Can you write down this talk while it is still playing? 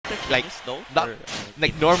character like changes though? not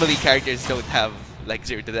like normally characters don't have like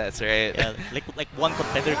 0 to deaths, right? Yeah, like one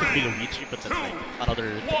competitor could be Luigi, but that's like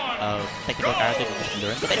another technical character that we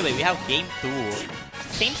learn. But anyway, we have game 2.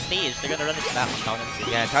 Same stage, they're gonna run it back on Town and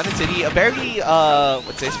City. Yeah, Town and City, a very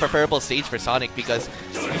what's this preferable stage for Sonic because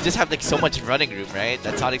you just have like so much running room, right?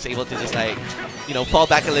 That Sonic's able to just like, you know, fall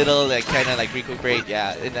back a little, like kind of like recuperate.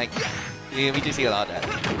 Yeah, and like we do see a lot of that.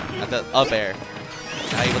 At the up air,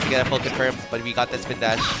 not able to get a full confirm, but we got that spin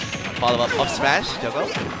dash. Follow up smash, Jogo.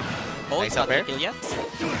 Nice up air.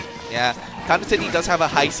 Yeah, Town and City does have a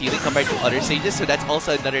high ceiling compared to other stages, so that's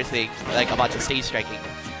also another thing like about the stage striking.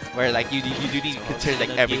 Where like you do need to consider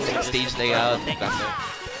like every stage layout.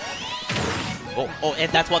 Oh,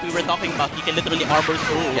 and that's what we were talking about. You can literally armor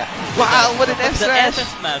through. Yeah. Wow, what an F The smash!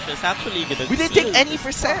 F smash is actually good. We didn't take any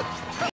percent.